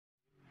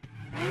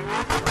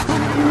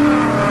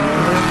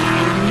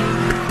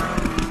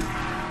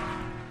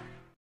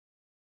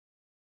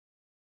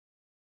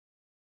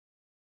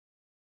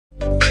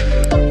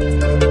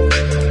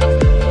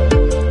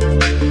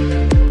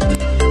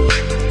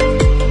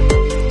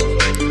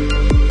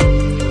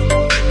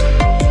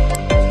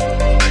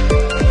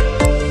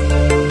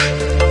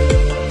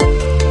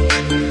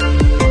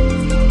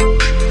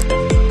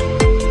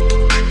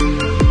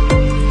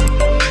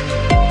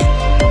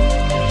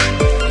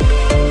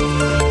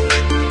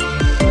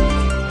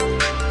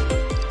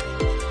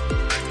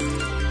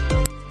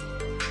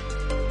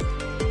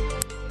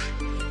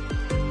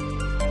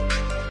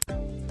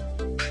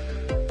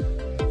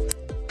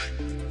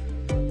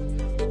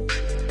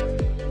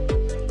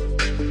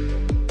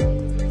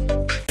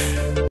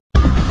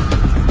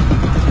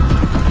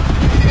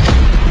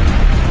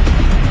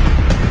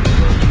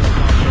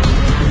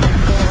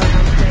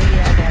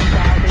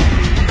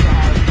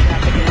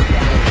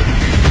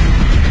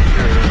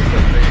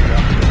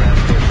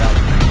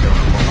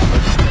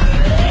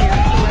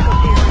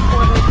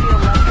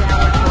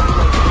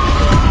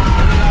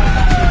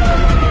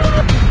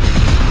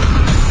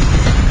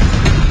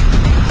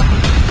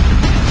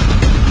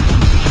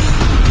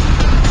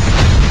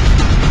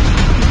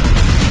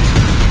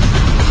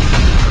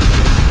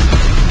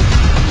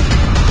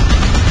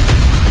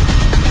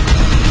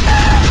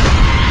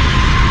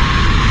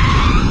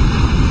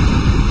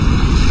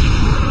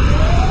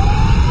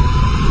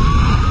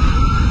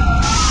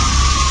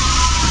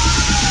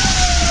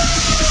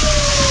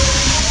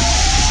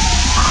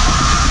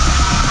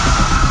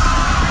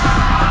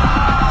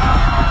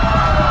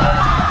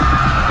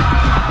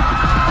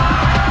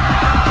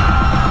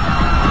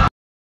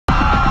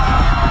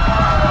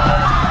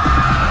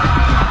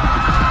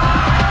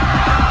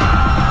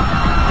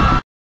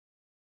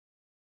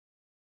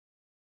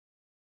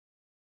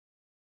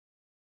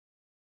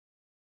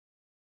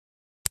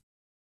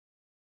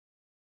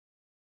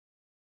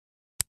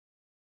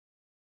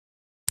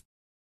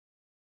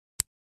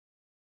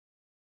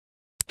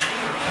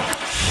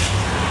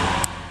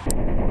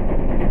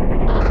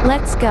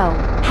Let's go.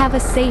 Have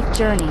a safe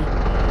journey.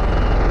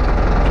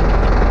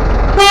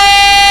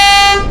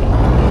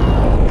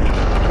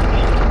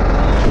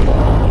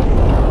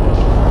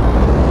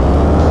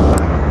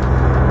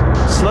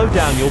 Slow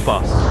down your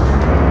bus.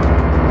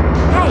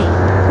 Hey,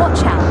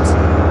 watch out.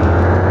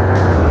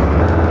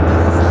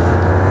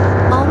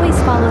 Always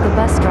follow the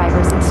bus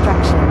driver's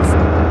instructions.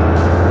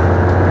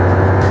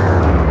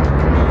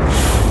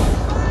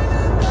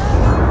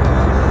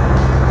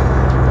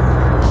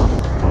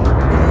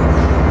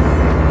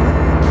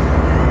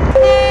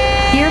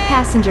 Dear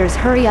passengers,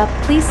 hurry up,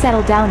 please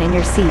settle down in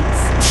your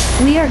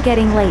seats. We are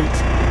getting late.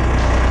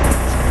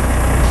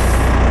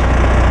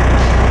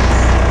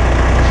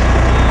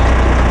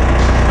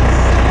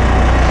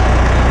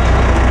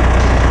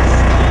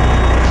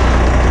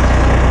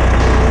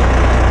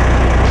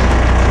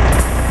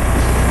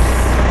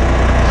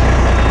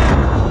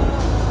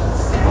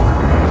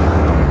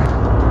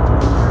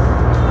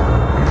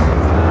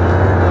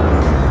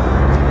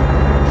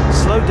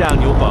 Slow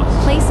down your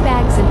bus. Place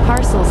bags and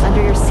parcels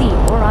under your seat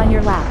or on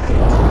your lap.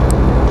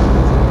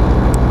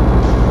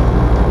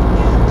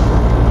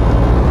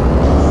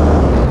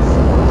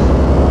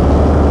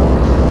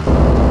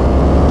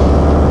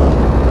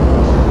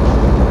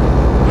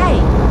 Hey,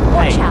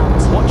 watch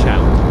out. Watch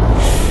out.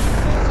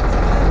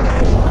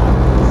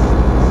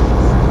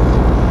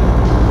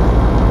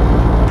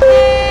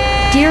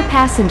 Dear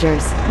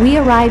passengers, we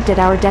arrived at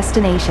our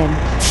destination.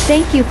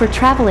 Thank you for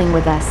traveling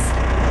with us.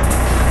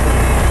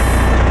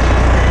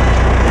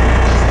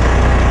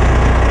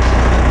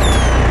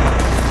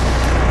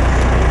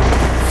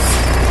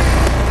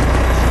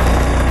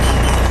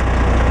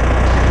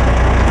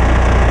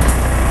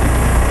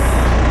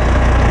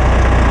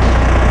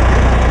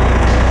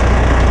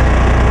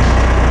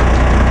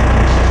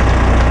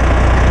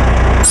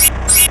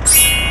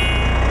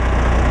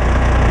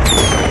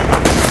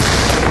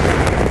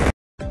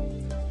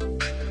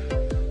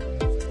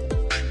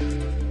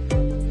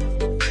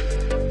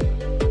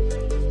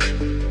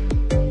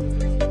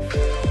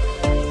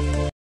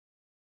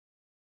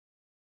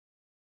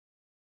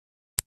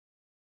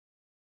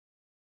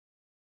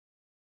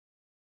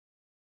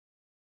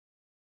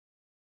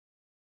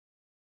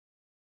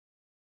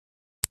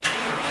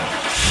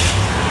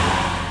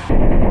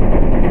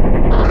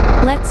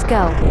 Let's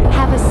go.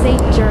 Have a safe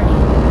journey.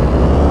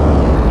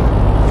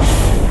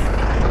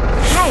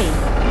 Hey,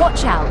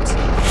 watch out.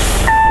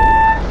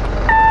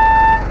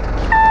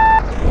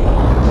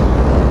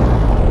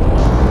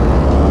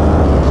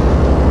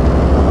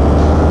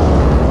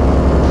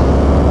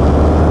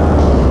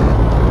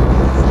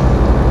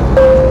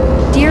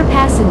 Dear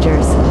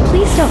passengers,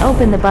 please don't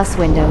open the bus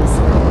windows.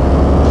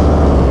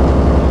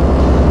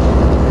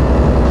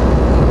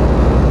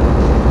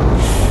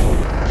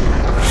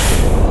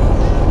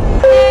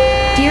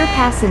 Dear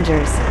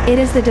passengers, it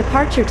is the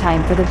departure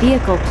time for the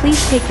vehicle.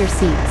 Please take your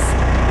seats.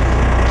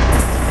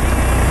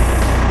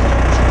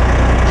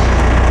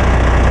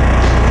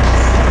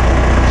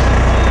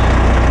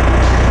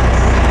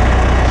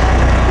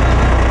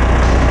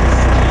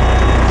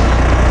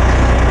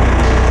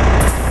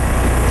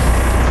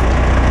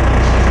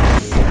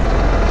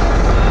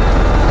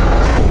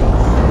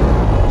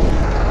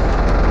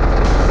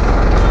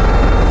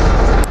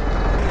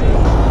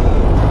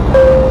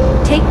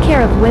 Take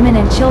care of women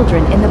and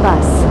children in the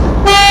bus.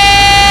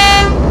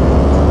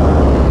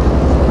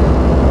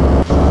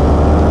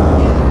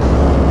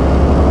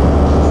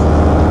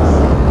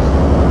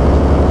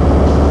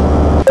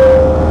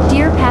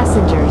 Dear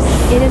passengers,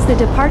 it is the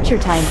departure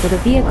time for the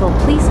vehicle.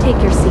 Please take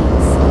your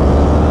seats.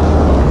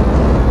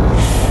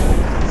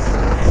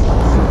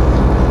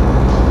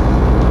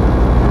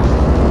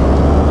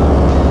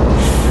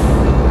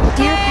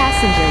 Dear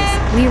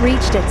passengers, we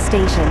reached at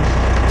station.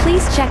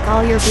 Please check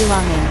all your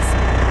belongings.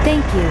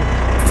 Thank you.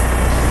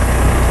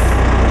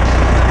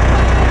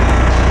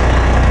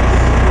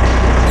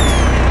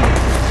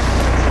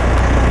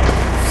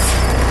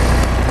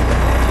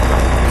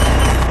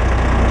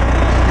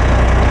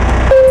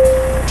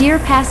 Dear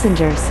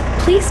passengers,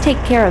 please take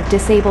care of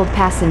disabled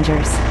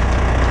passengers.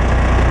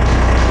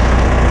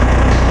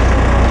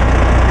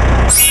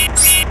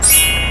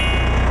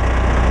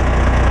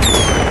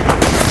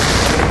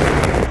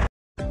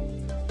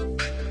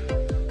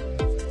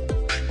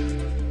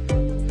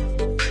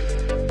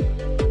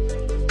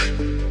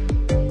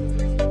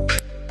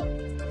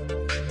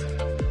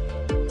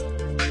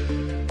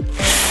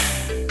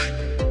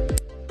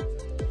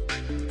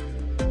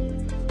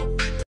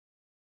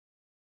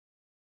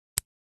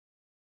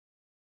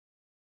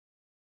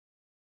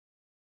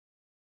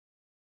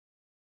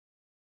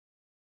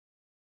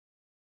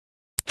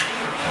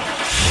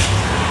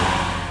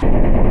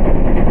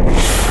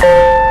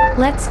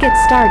 Let's get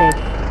started.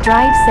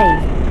 Drive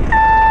safe.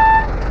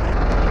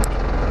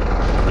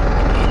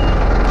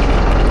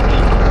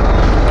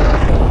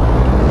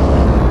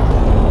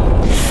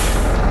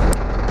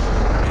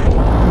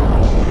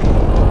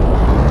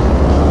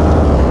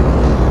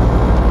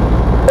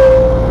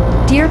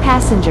 Dear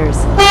passengers,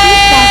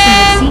 please fasten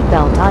your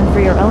seatbelt on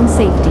for your own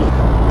safety.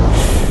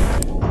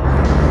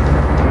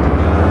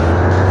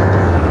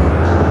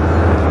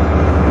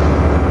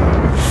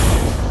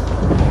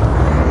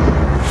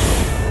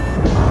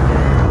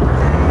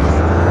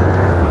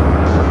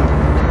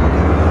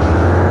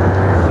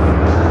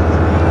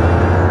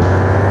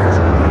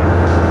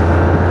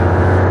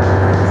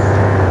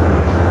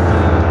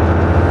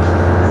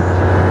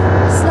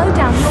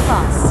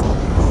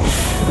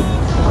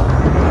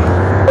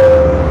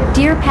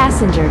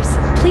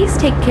 passengers, please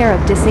take care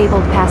of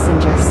disabled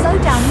passengers. Slow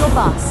down your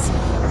bus.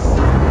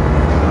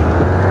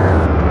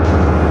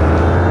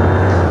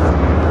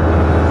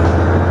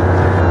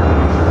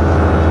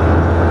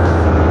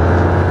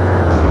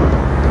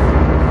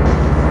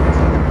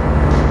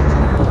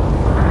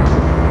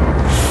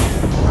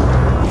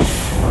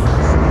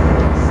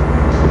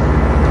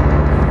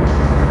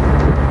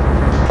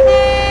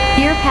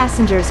 Dear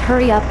passengers,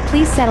 hurry up,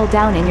 please settle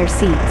down in your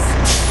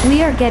seats.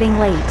 We are getting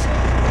late.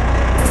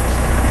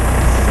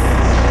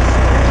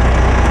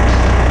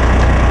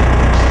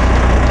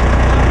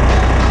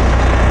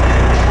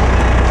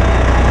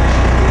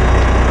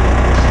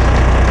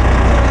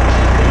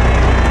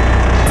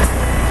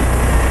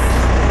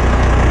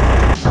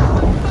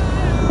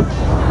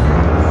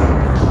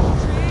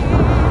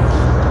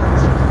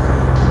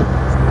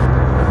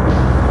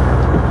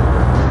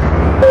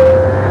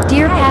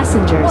 Dear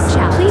passengers, watch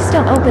out. please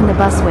don't open the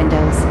bus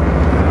windows.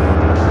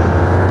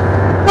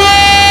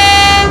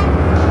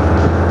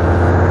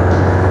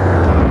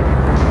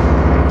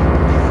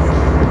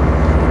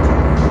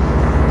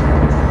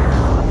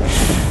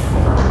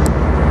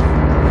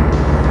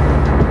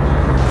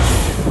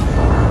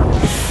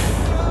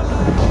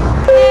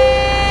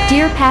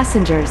 Dear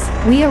passengers,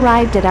 we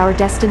arrived at our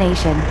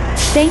destination.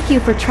 Thank you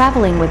for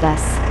traveling with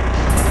us.